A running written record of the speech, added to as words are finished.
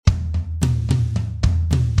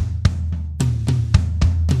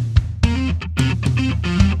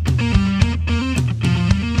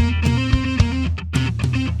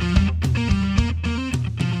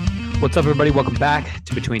What's up, everybody? Welcome back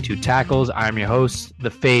to Between Two Tackles. I'm your host, the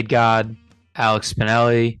Fade God, Alex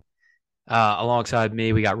Spinelli. Alongside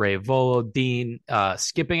me, we got Ray Volo, Dean,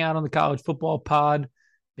 skipping out on the college football pod,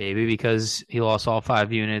 maybe because he lost all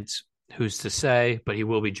 5 units. Who's to say? But he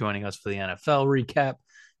will be joining us for the NFL recap.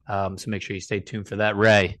 So make sure you stay tuned for that.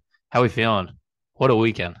 Ray, how we feeling? What a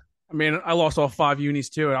weekend. I mean, I lost all 5 unis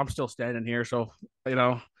too, and I'm still standing here. So,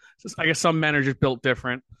 I guess some men are just built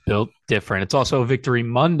different. Built different. It's also Victory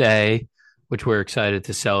Monday, which we're excited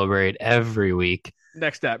to celebrate every week.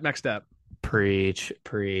 Next step. Preach.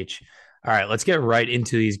 All right, let's get right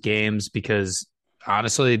into these games because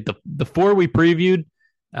honestly, the 4 we previewed,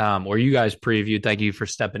 or you guys previewed, thank you for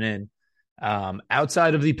stepping in.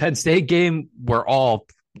 Outside of the Penn State game, we're all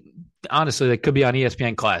honestly that could be on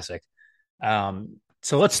ESPN Classic.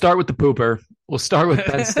 So let's start with the pooper. We'll start with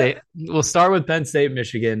Penn State.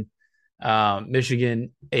 Michigan.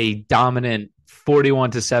 Michigan, a dominant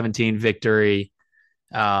 41-17 victory,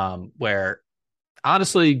 where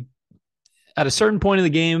honestly, at a certain point in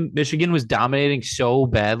the game, Michigan was dominating so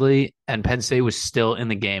badly, and Penn State was still in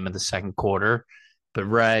the game in the second quarter. But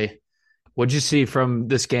Ray, what'd you see from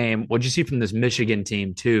this game? What'd you see from this Michigan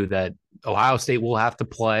team too? That Ohio State will have to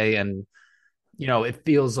play, and it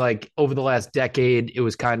feels like over the last decade, it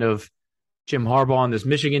was kind of Jim Harbaugh on this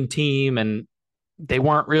Michigan team, and they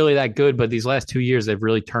weren't really that good. But these last 2 years, they've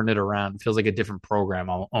really turned it around. It feels like a different program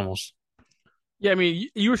almost. Yeah, I mean,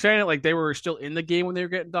 you were saying it like they were still in the game when they were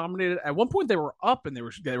getting dominated. At one point, they were up and they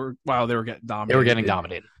were getting dominated. They were getting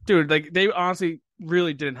dominated, dude. Like they honestly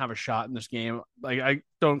really didn't have a shot in this game. Like I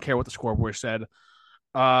don't care what the scoreboard said.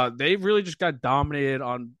 They really just got dominated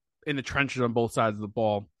in the trenches on both sides of the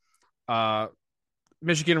ball.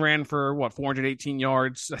 Michigan ran for 418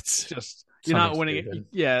 yards. That's just you're not winning it.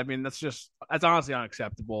 Yeah, I mean that's honestly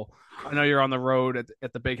unacceptable. I know you're on the road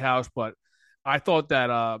at the big house, but I thought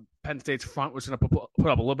that Penn State's front was going to put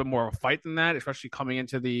up a little bit more of a fight than that, especially coming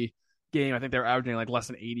into the game. I think they were averaging like less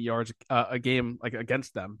than 80 yards a game, like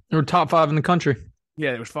against them. They were top 5 in the country.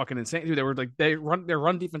 Yeah, it was fucking insane. Dude, they were like their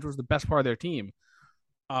run defense was the best part of their team.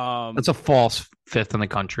 That's a false 5th in the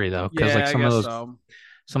country though, because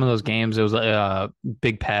some of those games it was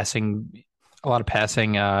big passing, a lot of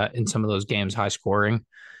passing in some of those games, high scoring.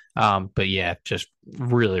 But yeah, just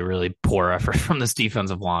really, really poor effort from this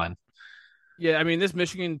defensive line. Yeah, I mean, this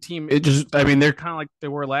Michigan team, they're kind of like they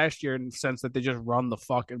were last year in the sense that they just run the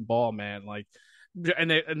fucking ball, man. Like,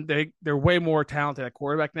 they're way more talented at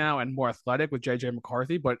quarterback now and more athletic with JJ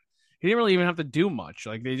McCarthy, but he didn't really even have to do much.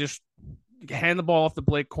 Like, they just hand the ball off to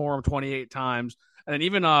Blake Corum 28 times. And then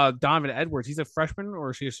even Donovan Edwards, he's a freshman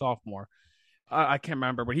or is he a sophomore? I can't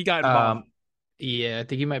remember, but he got involved. Yeah, I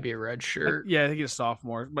think he might be a red shirt. Yeah, I think he's a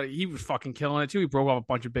sophomore, but he was fucking killing it too. He broke off a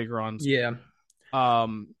bunch of big runs. Yeah.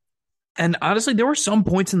 And honestly, there were some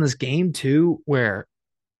points in this game, too, where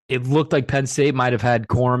it looked like Penn State might have had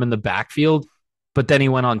Corum in the backfield, but then he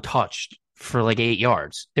went untouched for like 8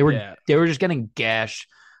 yards. They were just getting gashed,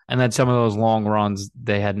 and then some of those long runs,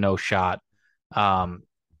 they had no shot. I'm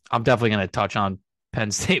definitely going to touch on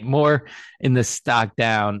Penn State more in the stock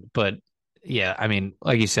down, but yeah, I mean,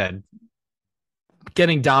 like you said,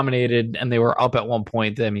 getting dominated, and they were up at one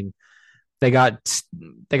point. I mean, they got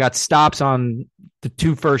stops on the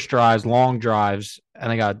 2 first drives, long drives, and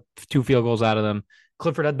they got 2 field goals out of them.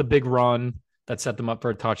 Clifford had the big run that set them up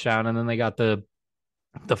for a touchdown, and then they got the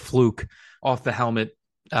fluke off the helmet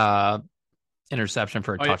interception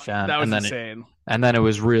for a touchdown. That was insane. And then it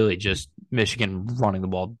was really just Michigan running the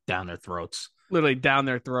ball down their throats. Literally down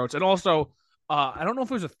their throats. And also, I don't know if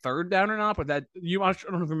it was a third down or not, but I don't know if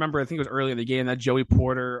you remember, I think it was early in the game, that Joey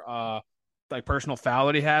Porter like personal foul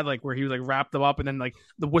that he had, like where he was like wrapped them up and then like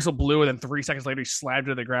the whistle blew and then 3 seconds later he slammed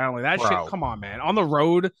to the ground. Like that shit, come on, man. On the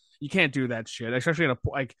road, you can't do that shit, especially in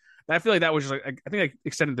I feel like that was just like I think I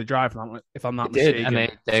extended the drive if I'm not mistaken.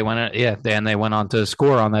 And they went they went on to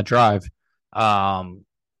score on that drive.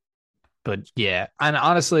 But yeah, and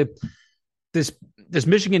honestly, this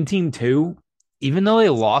Michigan team too, even though they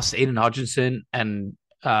lost Aiden Hutchinson and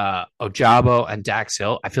Ojabo and Dax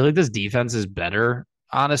Hill, I feel like this defense is better.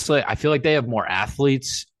 Honestly, I feel like they have more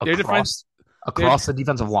athletes across the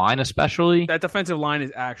defensive line, especially. That defensive line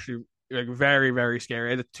is actually like very, very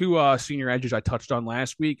scary. The 2 senior edges I touched on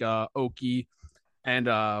last week, Oki and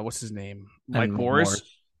what's his name, Mike Morris.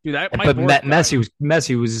 Dude,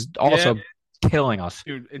 Messi was also killing us,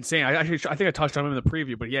 dude. Insane. I think I touched on him in the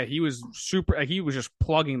preview, but yeah, he was super. He was just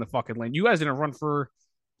plugging the fucking lane. You guys didn't run for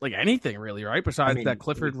like anything really, right? Besides that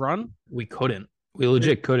Clifford run, we couldn't. We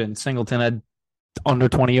legit couldn't. Singleton had under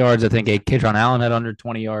 20 yards. I think Kidron Allen had under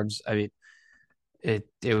 20 yards. I mean,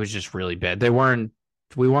 it was just really bad. We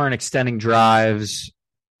weren't extending drives.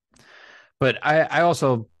 But I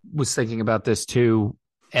also was thinking about this too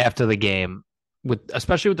after the game,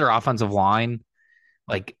 especially with their offensive line,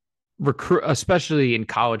 like recruit, especially in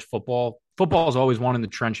college football. Football is always won in the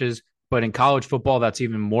trenches, but in college football, that's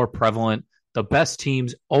even more prevalent. The best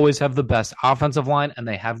teams always have the best offensive line, and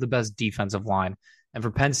they have the best defensive line. And for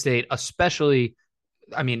Penn State, especially,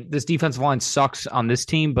 I mean, this defensive line sucks on this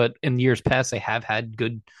team, but in years past, they have had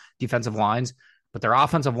good defensive lines. But their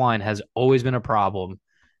offensive line has always been a problem.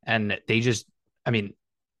 And they just, I mean,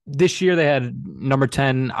 this year they had number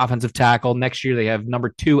 10 offensive tackle. Next year they have number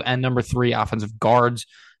 2 and number 3 offensive guards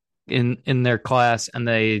in their class. And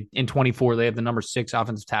they, in 24, they have the number 6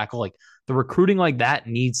 offensive tackle. Like the recruiting like that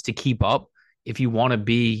needs to keep up if you want to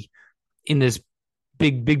be in this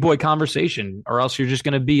big boy conversation, or else you're just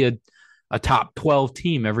going to be a top 12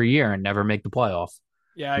 team every year and never make the playoff.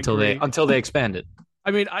 Yeah, until they expand it. I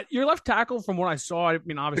mean, your left tackle, from what I saw, I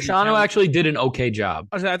mean, obviously, Fashanu actually did an okay job.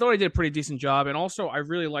 I thought he did a pretty decent job, and also I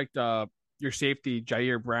really liked your safety,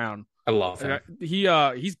 Jair Brown. I love him.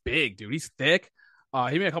 He's big, dude. He's thick.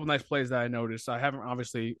 He made a couple nice plays that I noticed. I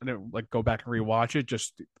didn't like go back and rewatch it.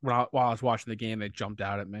 Just while I was watching the game, they jumped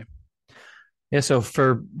out at me. Yeah. So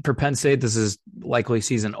for Penn State, this is likely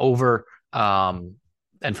season over. And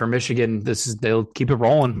for Michigan, they'll keep it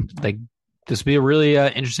rolling. This will be a really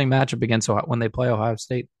interesting matchup against when they play Ohio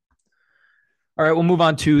State. All right, we'll move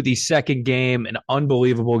on to the second game, an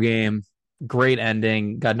unbelievable game. Great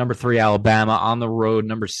ending. Got number 3 Alabama on the road,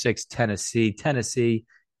 number 6 Tennessee. Tennessee,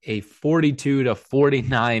 a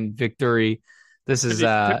 42-49 victory. This is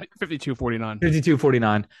 52-49.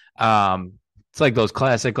 52-49. It's like those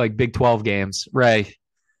classic like Big 12 games. Ray,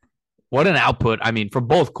 what an output. I mean, for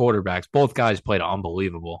both quarterbacks, both guys played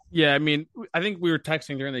unbelievable. Yeah, I mean, I think we were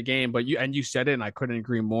texting during the game, but you said it, and I couldn't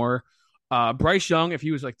agree more. Bryce Young, if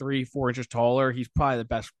he was like 3-4 inches taller, he's probably the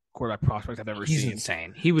best quarterback prospect I've ever seen. He's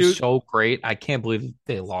insane. He was so great. I can't believe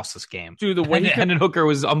they lost this game. Dude, the way Hendon Hooker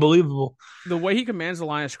was unbelievable. The way he commands the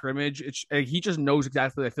line of scrimmage, he just knows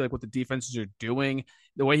exactly, I feel like, what the defenses are doing.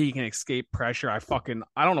 The way he can escape pressure, I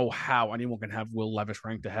don't know how anyone can have Will Levis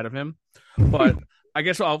ranked ahead of him. But I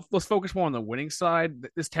guess let's focus more on the winning side.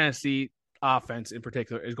 This Tennessee offense in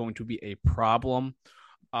particular is going to be a problem.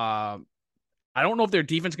 I don't know if their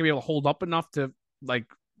defense can be able to hold up enough to like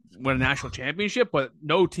win a national championship, but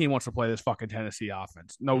no team wants to play this fucking Tennessee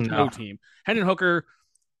offense. No team. Hendon Hooker,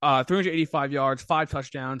 385 yards, 5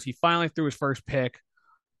 touchdowns. He finally threw his first pick.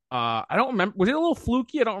 I don't remember. Was it a little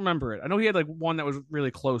fluky? I don't remember it. I know he had like one that was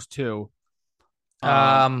really close too.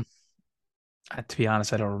 To be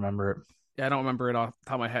honest, I don't remember it. Yeah, I don't remember it off the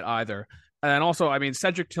top of my head either. And then also, I mean,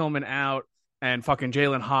 Cedric Tillman out, and fucking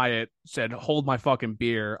Jalen Hyatt said, "Hold my fucking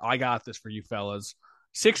beer. I got this for you fellas."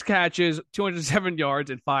 6 catches, 207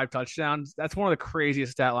 yards, and 5 touchdowns. That's one of the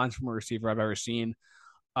craziest stat lines from a receiver I've ever seen,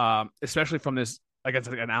 especially from this against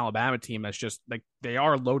an Alabama team that's just like they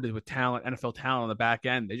are loaded with talent, NFL talent on the back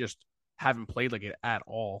end. They just haven't played like it at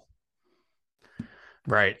all.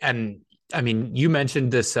 Right. And I mean, you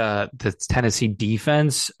mentioned this Tennessee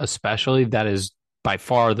defense, especially. That is by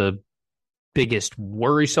far the biggest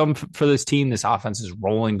worrisome for this team. This offense is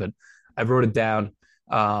rolling, but I wrote it down.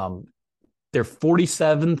 They're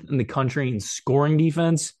 47th in the country in scoring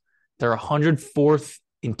defense. They're 104th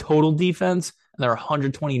in total defense, and they're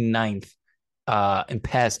 129th in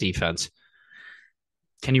pass defense.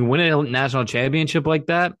 Can you win a national championship like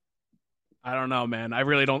that? I don't know, man. I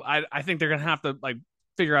really don't. I think they're gonna have to like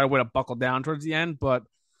figure out a way to buckle down towards the end. But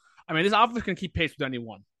I mean, this offense can keep pace with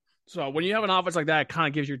anyone. So when you have an offense like that, it kind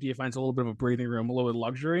of gives your defense a little bit of a breathing room, a little bit of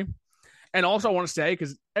luxury. And also, I want to say,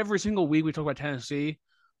 because every single week we talk about Tennessee,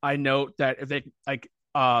 I note that if they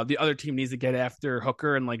the other team needs to get after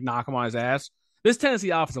Hooker and like knock him on his ass. This Tennessee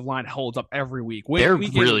offensive line holds up every week. They're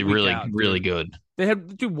really good. They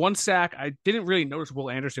had one sack. I didn't really notice Will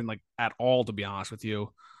Anderson like at all, to be honest with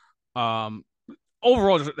you.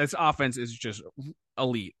 Overall, this offense is just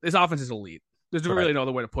elite. This offense is elite. There's really no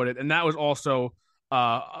other way to put it. And that was also,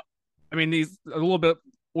 I mean, these a little bit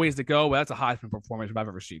ways to go, but that's a Heisman performance if I've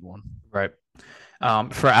ever seen one. Right.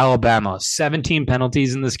 For Alabama, 17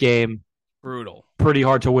 penalties in this game. Brutal. Pretty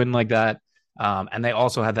hard to win like that. And they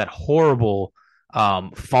also had that horrible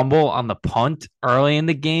fumble on the punt early in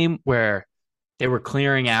the game where they were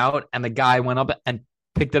clearing out and the guy went up and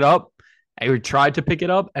picked it up. He tried to pick it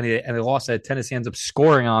up and they lost it. Tennessee ends up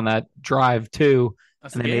scoring on that drive too.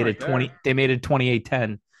 That's and they made it 20. They made it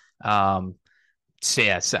 28-10. So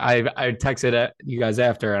yes, I texted you guys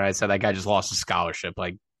after and I said that guy just lost a scholarship.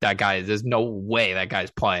 Like that guy, there's no way that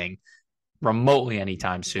guy's playing remotely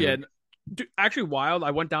anytime soon. Yeah. Actually, wild.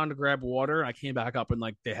 I went down to grab water and I came back up and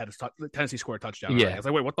like they had Tennessee score a touchdown. Yeah, right? I was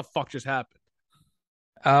like, wait, what the fuck just happened?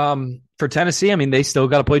 For Tennessee, I mean, they still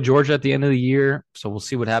got to play Georgia at the end of the year, so we'll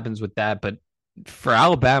see what happens with that. But for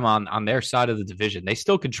Alabama on their side of the division, they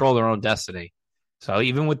still control their own destiny. So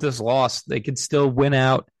even with this loss, they could still win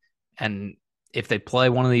out. And if they play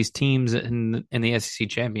one of these teams in the SEC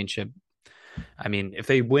championship, I mean, if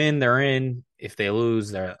they win, they're in. If they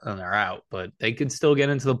lose, they're out. But they could still get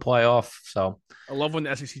into the playoff. So I love when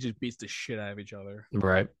the SEC just beats the shit out of each other.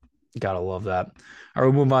 right. Gotta love that. All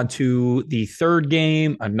right, we'll move on to the third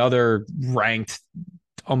game, another ranked,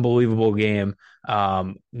 unbelievable game.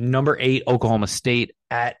 Number 8, Oklahoma State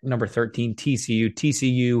at number 13, TCU.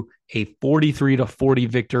 TCU, a 43-40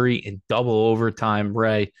 victory in double overtime.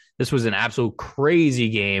 Ray, this was an absolute crazy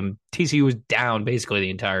game. TCU was down basically the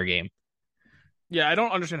entire game. Yeah, I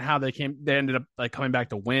don't understand how they ended up like coming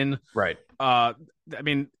back to win. Right. I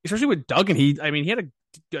mean, especially with Duggan, he had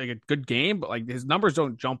a good game, but like his numbers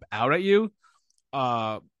don't jump out at you.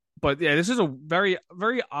 But yeah, this is a very,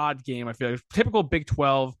 very odd game. I feel like typical Big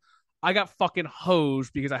 12. I got fucking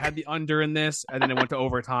hosed because I had the under in this, and then it went to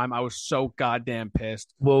overtime. I was so goddamn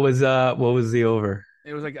pissed. What was the over?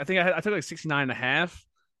 It was like I took like 69 and a half.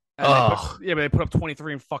 Oh, But they put up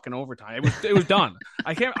 23 in fucking overtime. It was done.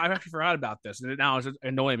 I actually forgot about this, and now it's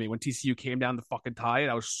annoying me when TCU came down to fucking tie it.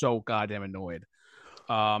 I was so goddamn annoyed.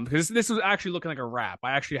 Because this was actually looking like a wrap.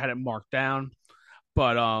 I actually had it marked down,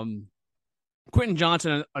 but Quentin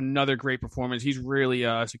Johnson, another great performance. He's really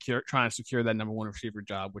trying to secure that number 1 receiver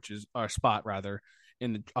job, which is our spot rather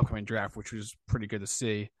in the upcoming draft, which was pretty good to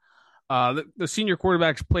see. The senior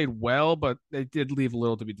quarterbacks played well, but they did leave a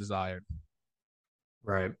little to be desired.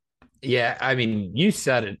 right. Yeah, I mean, you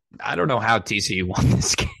said it. I don't know how TCU won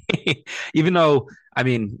this game, even though, I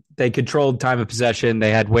mean, they controlled time of possession. They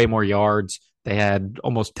had way more yards. They had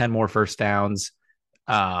almost 10 more first downs.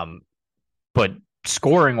 But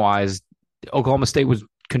scoring wise, Oklahoma State was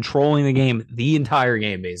controlling the game the entire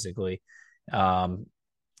game, basically. And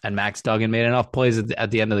Max Duggan made enough plays at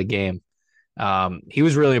the end of the game. He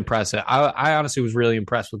was really impressive. I honestly was really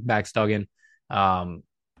impressed with Max Duggan,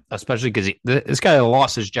 especially because this guy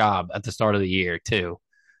lost his job at the start of the year, too.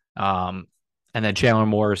 And then Chandler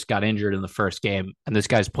Morris got injured in the first game, and this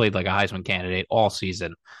guy's played like a Heisman candidate all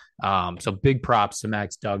season. So big props to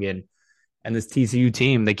Max Duggan and this TCU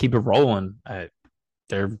team. They keep it rolling.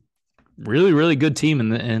 They're really, really good team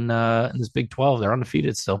in this Big 12. They're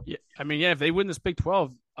undefeated still. Yeah, I mean, yeah, if they win this Big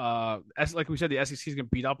 12, as like we said, the SEC is going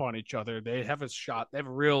to beat up on each other. They have a shot. They have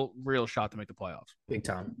a real shot to make the playoffs. Big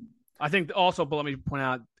time. I think also, but let me point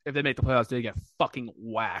out, if they make the playoffs, they get fucking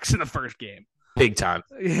waxed in the first game. Big time.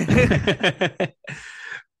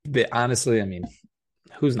 But honestly, I mean,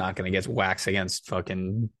 who's not going to get waxed against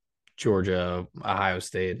fucking Georgia, Ohio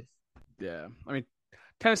State? Yeah, I mean,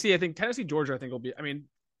 Tennessee, Georgia, I think will be. I mean,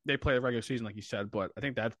 they play the regular season like you said, but I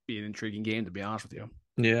think that'd be an intriguing game to be honest with you.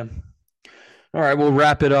 Yeah. All right, we'll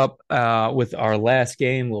wrap it up with our last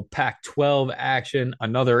game. We'll Pac-12 action.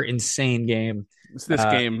 Another insane game.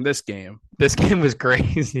 This game. This game was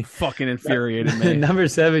crazy. Fucking infuriated me. Number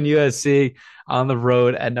 7 USC on the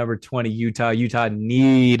road at number 20 Utah. Utah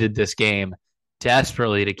needed this game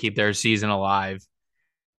desperately to keep their season alive.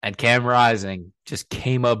 And Cam Rising just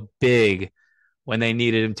came up big when they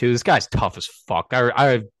needed him to. This guy's tough as fuck.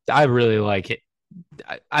 I really like it.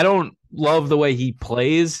 I don't love the way he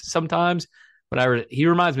plays sometimes, but he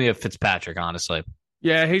reminds me of Fitzpatrick, honestly.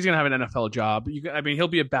 Yeah, he's gonna have an NFL job. I mean, he'll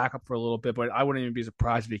be a backup for a little bit, but I wouldn't even be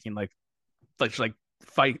surprised if he can like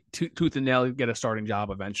fight tooth and nail, get a starting job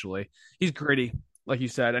eventually. He's gritty, like you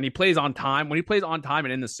said, and he plays on time. When he plays on time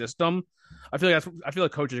and in the system, I feel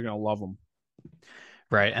like coaches are gonna love him.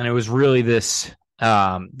 Right, and it was really this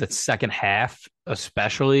the second half,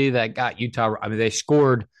 especially, that got Utah. I mean, they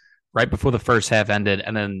scored right before the first half ended,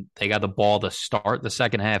 and then they got the ball to start the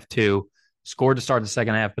second half too. Scored to start the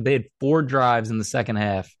second half, but they had 4 drives in the second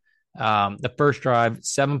half. The first drive,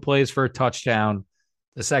 7 plays for a touchdown.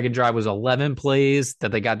 The second drive was 11 plays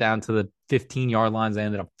that they got down to the 15-yard lines. They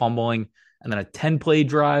ended up fumbling. And then a 10-play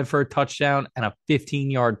drive for a touchdown and a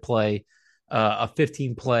 15-yard play, a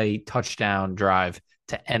 15-play touchdown drive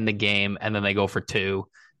to end the game. And then they go for 2.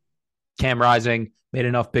 Cam Rising made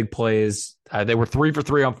enough big plays. They were 3 for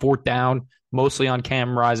 3 on 4th down, mostly on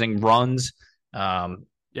Cam Rising runs.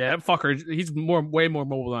 Yeah, that fucker, he's way more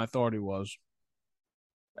mobile than I thought he was.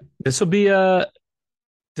 This will be a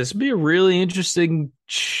really interesting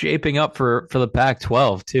shaping up for the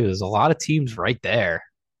Pac-12 too. There's a lot of teams right there.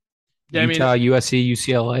 Yeah, Utah, USC,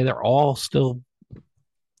 UCLA, they're all still.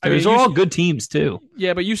 They're all good teams too.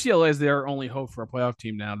 Yeah, but UCLA is their only hope for a playoff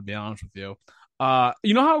team now, to be honest with you.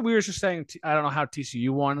 You know how we were just saying? I don't know how TCU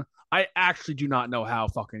won. I actually do not know how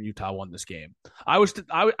fucking Utah won this game. I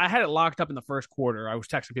had it locked up in the first quarter. I was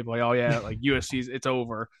texting people like, "Oh yeah, like USC's it's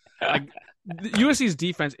over." Like USC's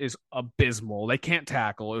defense is abysmal. They can't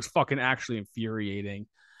tackle. It was fucking actually infuriating.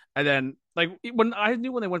 And then like when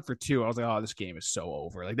they went for two, I was like, "Oh, this game is so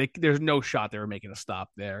over." Like there's no shot they were making a stop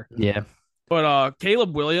there. Yeah. But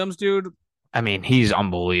Caleb Williams, dude, I mean, he's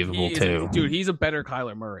unbelievable too. he's a better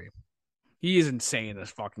Kyler Murray. He is insane. This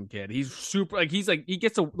fucking kid. He's super. He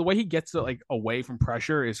gets the way he gets like away from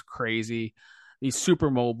pressure is crazy. He's super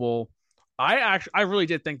mobile. I really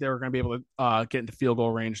did think they were going to be able to get into field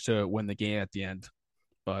goal range to win the game at the end,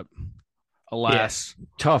 but alas,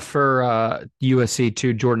 tough for USC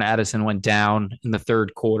too. Jordan Addison went down in the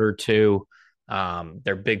third quarter too.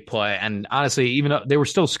 Their big play, and honestly, even though they were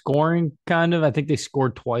still scoring, kind of, I think they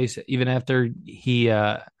scored twice even after he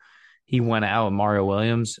went out, Mario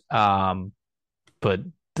Williams. But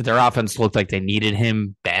their offense looked like they needed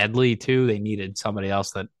him badly too. They needed somebody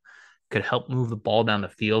else that could help move the ball down the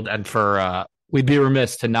field. And for we'd be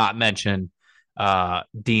remiss to not mention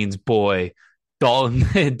Dean's boy,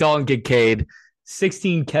 Dalton Kincaid,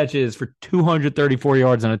 16 catches for 234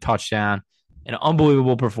 yards and a touchdown. An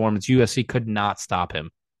unbelievable performance. USC could not stop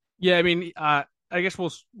him. Yeah, I mean, I guess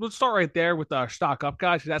we'll start right there with our stock up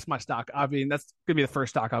guy. That's my stock. I mean, that's gonna be the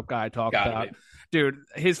first stock up guy I talk about. Dude,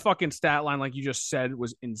 his fucking stat line, like you just said,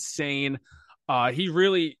 was insane. He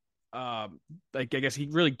really, like I guess he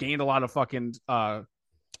really gained a lot of fucking, like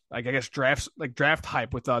I guess draft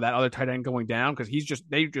hype with that other tight end going down because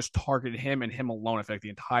they just targeted him and him alone, I think, the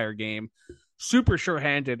entire game. Super sure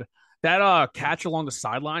handed. That catch along the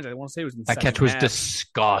sidelines, I want to say it was that catch was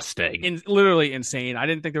disgusting. Literally insane. I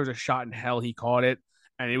didn't think there was a shot in hell he caught it.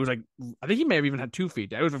 And it was like, I think he may have even had 2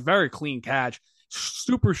 feet. It was a very clean catch.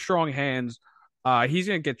 Super strong hands. He's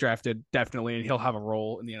going to get drafted, definitely, and he'll have a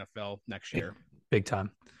role in the NFL next year. Big time.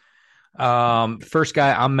 First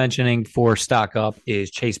guy I'm mentioning for stock up is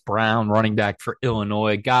Chase Brown, running back for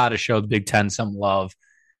Illinois. Got to show the Big Ten some love.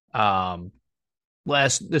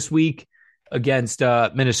 This week, against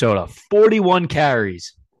Minnesota, 41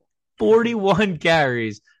 carries for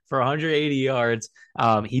 180 yards.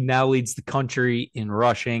 He now leads the country in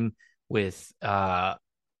rushing with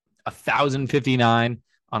 1,059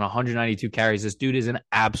 on 192 carries. This dude is an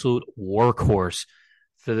absolute workhorse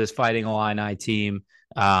for this Fighting Illini team,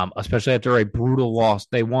 especially after a brutal loss.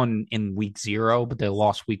 They won in week 0, but they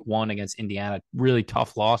lost week 1 against Indiana. Really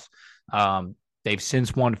tough loss. They've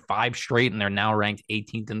since won 5 straight, and they're now ranked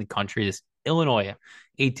 18th in the country. This Illinois,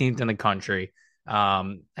 18th in the country.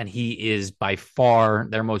 And he is by far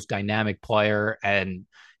their most dynamic player, and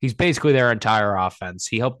he's basically their entire offense.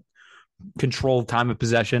 He helped control time of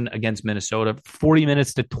possession against Minnesota, 40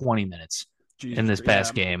 minutes to 20 minutes in this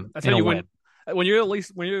past game. That's how you win. When you're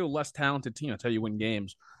a less talented team, that's how you win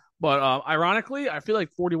games. But ironically, I feel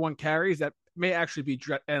like 41 carries, that may actually be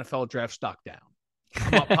NFL draft stock down.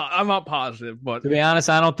 I'm not positive, but to be honest,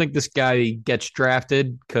 I don't think this guy gets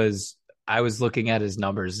drafted because I was looking at his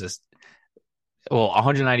numbers.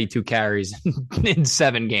 192 carries in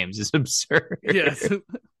 7 games is absurd. Yes.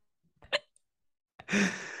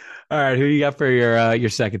 All right, who you got for your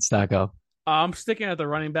second stock up? I'm sticking at the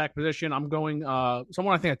running back position. I'm going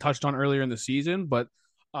someone I think I touched on earlier in the season, but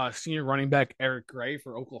senior running back Eric Gray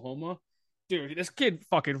for Oklahoma. Dude, this kid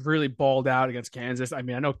fucking really balled out against Kansas. I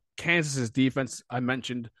mean, I know Kansas's defense I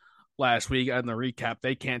mentioned last week in the recap,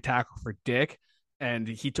 they can't tackle for dick, and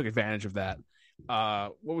he took advantage of that.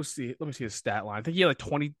 Let me see his stat line. I think he had like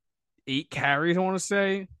 28 carries, I want to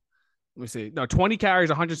say. Let me see. No, 20 carries,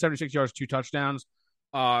 176 yards, 2 touchdowns.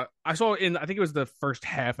 I saw I think it was the first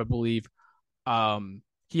half, I believe.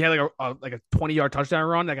 He had like a 20-yard touchdown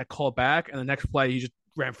run that got called back, and the next play he just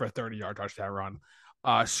ran for a 30-yard touchdown run.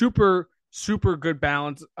 Super good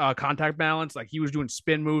balance, contact balance. Like he was doing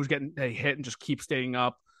spin moves, getting a hit, and just keep staying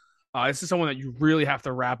up. This is someone that you really have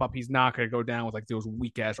to wrap up. He's not going to go down with like those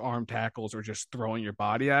weak ass arm tackles or just throwing your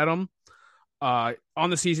body at him. On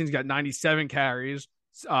the season, he's got 97 carries,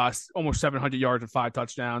 almost 700 yards and 5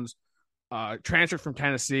 touchdowns. Transferred from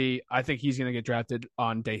Tennessee. I think he's going to get drafted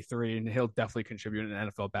on day 3, and he'll definitely contribute in the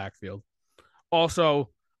NFL backfield. Also,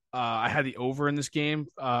 I had the over in this game,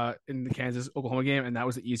 in the Kansas-Oklahoma game, and that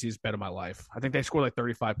was the easiest bet of my life. I think they scored like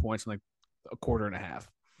 35 points in like a quarter and a half.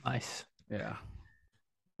 Nice. Yeah.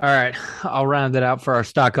 All right. I'll round it out for our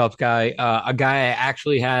stock up guy. A guy I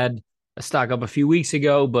actually had a stock up a few weeks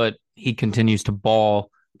ago, but he continues to ball.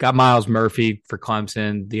 Got Myles Murphy for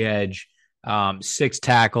Clemson, the edge. 6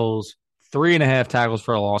 tackles, 3.5 tackles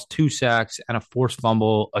for a loss, 2 sacks, and a forced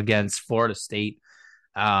fumble against Florida State.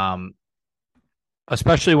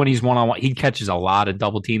 especially when he's one on one. He catches a lot of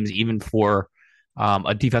double teams, even for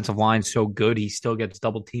a defensive line so good. He still gets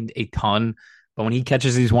double teamed a ton. But when he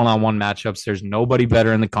catches these one on one matchups, there's nobody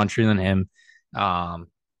better in the country than him. Um,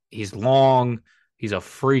 he's long, he's a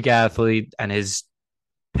freak athlete, and his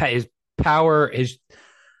power, his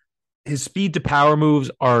speed to power moves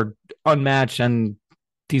are unmatched, and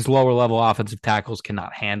these lower level offensive tackles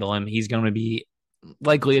cannot handle him. He's going to be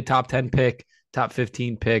likely a top 10 pick, top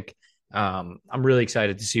 15 pick. I'm really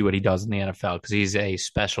excited to see what he does in the NFL because he's a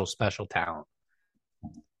special, special talent.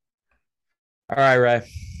 All right, Ray.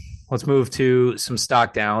 Let's move to some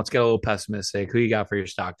stock down. Let's get a little pessimistic. Who you got for your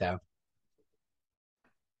stock down?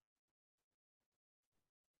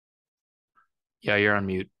 Yeah, you're on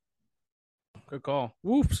mute. Good call.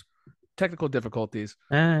 Whoops. Technical difficulties.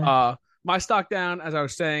 Eh. My stock down, as I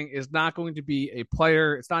was saying, is not going to be a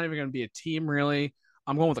player. It's not even going to be a team, really.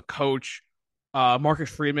 I'm going with a coach, Marcus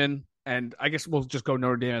Freeman, and I guess we'll just go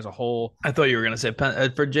Notre Dame as a whole. I thought you were going to say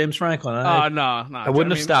for James Franklin. No. I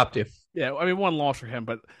wouldn't have stopped you. Yeah, I mean, one loss for him,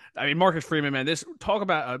 but I mean, Marcus Freeman, man, this talk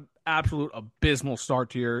about an absolute abysmal start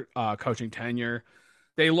to your coaching tenure.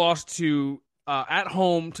 They lost to at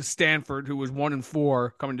home to Stanford, who was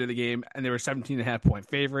 1-4 coming to the game, and they were 17.5 point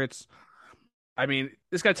favorites. I mean,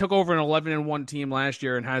 this guy took over an 11-1 team last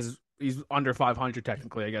year and he's under 500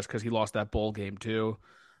 technically, I guess, because he lost that bowl game too.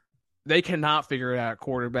 They cannot figure it out at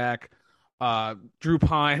quarterback. Drew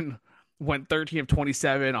Pine went 13 of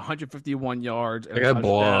 27, 151 yards. That guy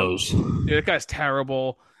blows. Dude, that guy's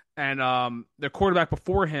terrible. And the quarterback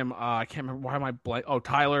before him, I can't remember, why am I blank? Oh,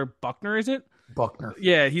 Tyler Buckner, is it? Buckner.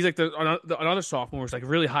 Yeah, he's like another sophomore who's like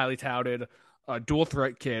really highly touted, dual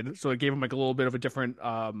threat kid. So it gave him like a little bit of a different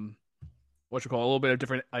a little bit of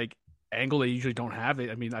different like angle they usually don't have.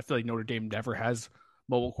 I mean, I feel like Notre Dame never has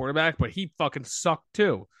mobile quarterback, but he fucking sucked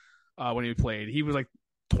too when he played. He was like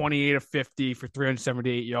 28 of 50 for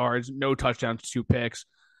 378 yards, no touchdowns, 2 picks.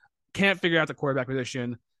 Can't figure out the quarterback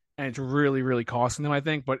position, and it's really, really costing them, I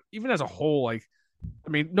think. But even as a whole, like, I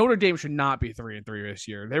mean, Notre Dame should not be 3-3 this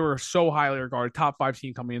year. They were so highly regarded, top 5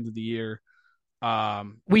 team coming into the year.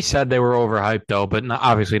 We said they were overhyped, though, but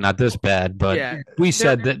obviously not this bad. But yeah, we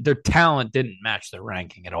said that their talent didn't match their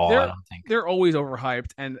ranking at all. I don't think they're always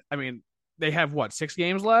overhyped, and I mean, they have 6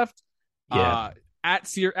 games left. Yeah, at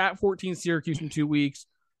 14 Syracuse in 2 weeks,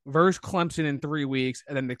 versus Clemson in 3 weeks,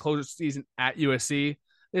 and then they close the season at USC.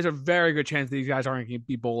 There's a very good chance these guys aren't going to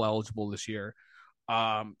be bowl eligible this year.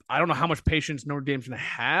 I don't know how much patience Notre Dame's going to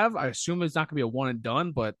have. I assume it's not going to be a one and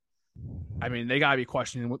done, but I mean, they got to be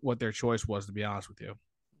questioning what their choice was, to be honest with you.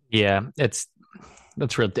 Yeah, that's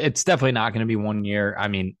real. It's definitely not going to be 1 year. I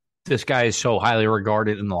mean, this guy is so highly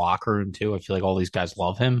regarded in the locker room too. I feel like all these guys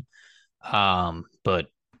love him. But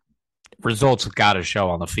results got to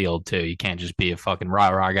show on the field too. You can't just be a fucking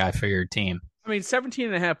rah-rah guy for your team. I mean,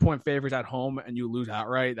 17.5 point favorites at home and you lose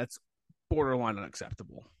outright. That's borderline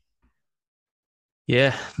unacceptable.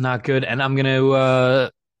 Yeah, not good. And I'm going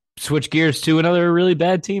to switch gears to another really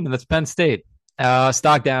bad team, and that's Penn State.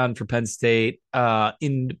 Stock down for Penn State.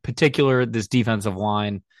 In particular, this defensive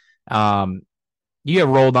line. You get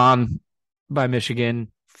rolled on by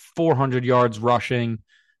Michigan, 400 yards rushing.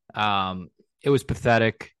 It was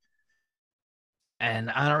pathetic.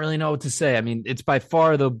 And I don't really know what to say. I mean, it's by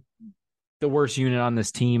far the worst unit on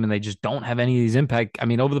this team, and they just don't have any of these impact. I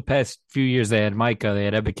mean, over the past few years, they had Micah, they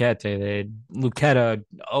had Ebikete, they had Luketa,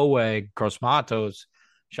 Owe, Gross-Matos,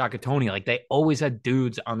 Shakatoni. Like, they always had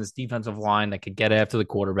dudes on this defensive line that could get after the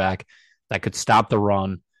quarterback, that could stop the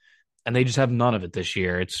run, and they just have none of it this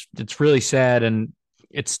year. It's really sad, and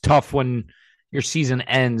it's tough when your season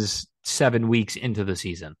ends 7 weeks into the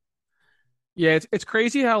season. Yeah, it's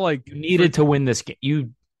crazy how, like, you needed to win this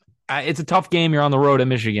game. It's a tough game. You're on the road at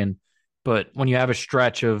Michigan. But when you have a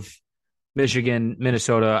stretch of Michigan,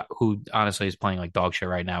 Minnesota, who honestly is playing like dog shit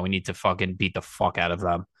right now, we need to fucking beat the fuck out of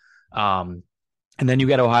them. And then you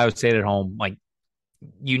get Ohio State at home. Like,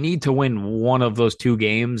 you need to win one of those 2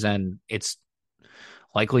 games, and it's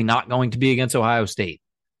likely not going to be against Ohio State.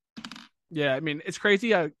 Yeah, I mean, it's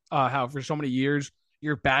crazy how for so many years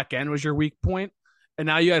your back end was your weak point, and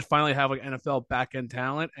now you guys finally have like NFL back end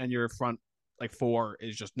talent, and your front like 4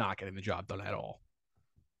 is just not getting the job done at all.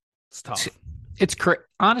 It's tough. It's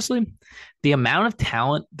honestly, the amount of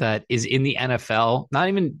talent that is in the NFL, not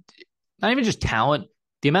even just talent,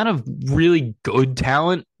 the amount of really good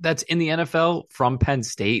talent that's in the NFL from Penn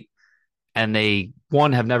State, and they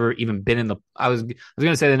have never even been in the. I was going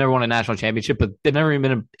to say they never won a national championship, but they've never even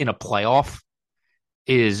been in a playoff.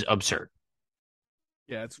 Is absurd.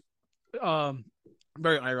 Yeah, it's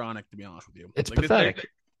very ironic, to be honest with you. It's pathetic.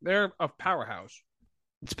 They're a powerhouse.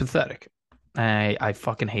 It's pathetic. I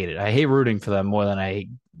fucking hate it. I hate rooting for them more than I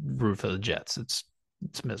root for the Jets. It's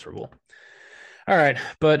miserable. All right,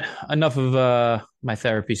 but enough of my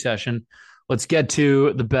therapy session. Let's get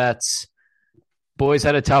to the bets. Boys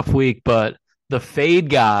had a tough week, but the fade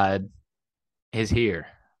god is here.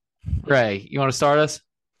 Ray, you want to start us?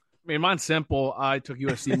 I mean, mine's simple. I took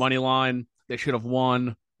USC money line. They should have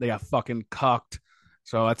won. They got fucking cucked.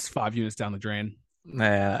 So that's 5 units down the drain.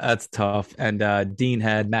 Yeah, that's tough. And Dean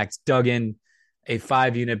had Max Duggan, a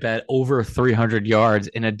 5 unit bet over 300 yards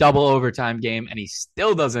in a double overtime game, and he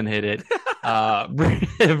still doesn't hit it.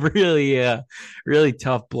 Really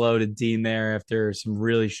tough blow to Dean there after some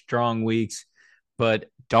really strong weeks. But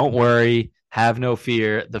don't worry, have no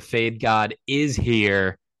fear. The fade god is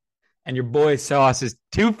here, and your boy Sauce is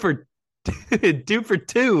 2 for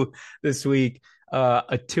 2 this week.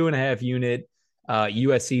 A 2.5 unit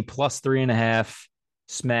USC plus 3.5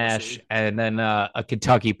 smash, and then a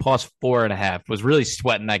Kentucky plus 4.5. Was really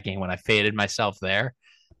sweating that game when I faded myself there.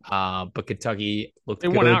 But Kentucky looked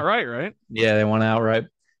good. Won outright, right? Yeah, they won outright.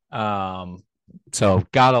 So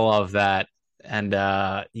gotta love that, and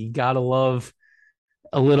you gotta love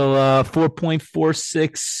a little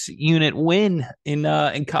 4.46 unit win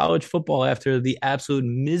in college football after the absolute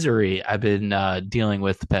misery I've been dealing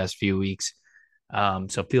with the past few weeks.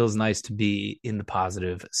 So it feels nice to be in the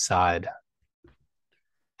positive side.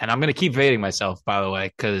 And I'm going to keep fading myself, by the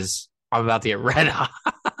way, because I'm about to get red hot,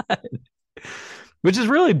 which is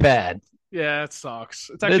really bad. Yeah, it sucks.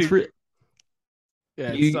 It's actually,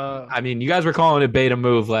 I mean, you guys were calling it a beta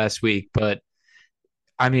move last week, but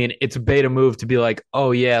I mean, it's a beta move to be like,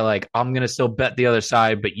 oh yeah, like I'm going to still bet the other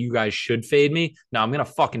side, but you guys should fade me. No, I'm going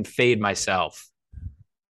to fucking fade myself.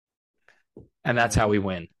 And that's how we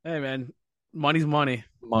win. Hey, man, money's money.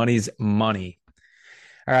 Money's money.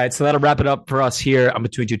 All right, so that'll wrap it up for us here on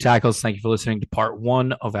Between Two Tackles. Thank you for listening to part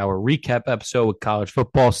 1 of our recap episode with college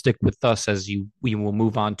football. Stick with us as we will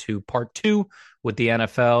move on to part 2 with the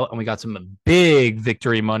NFL, and we got some big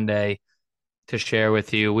Victory Monday to share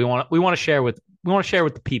with you. We want to share with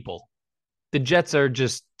the people. The Jets are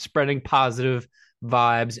just spreading positive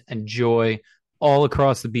vibes and joy all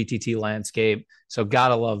across the BTT landscape. So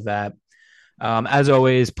gotta love that. As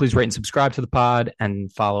always, please rate and subscribe to the pod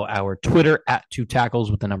and follow our Twitter at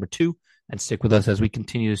 2tackles with the number 2, and stick with us as we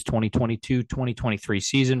continue this 2022-2023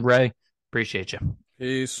 season. Ray, appreciate you.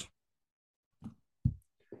 Peace.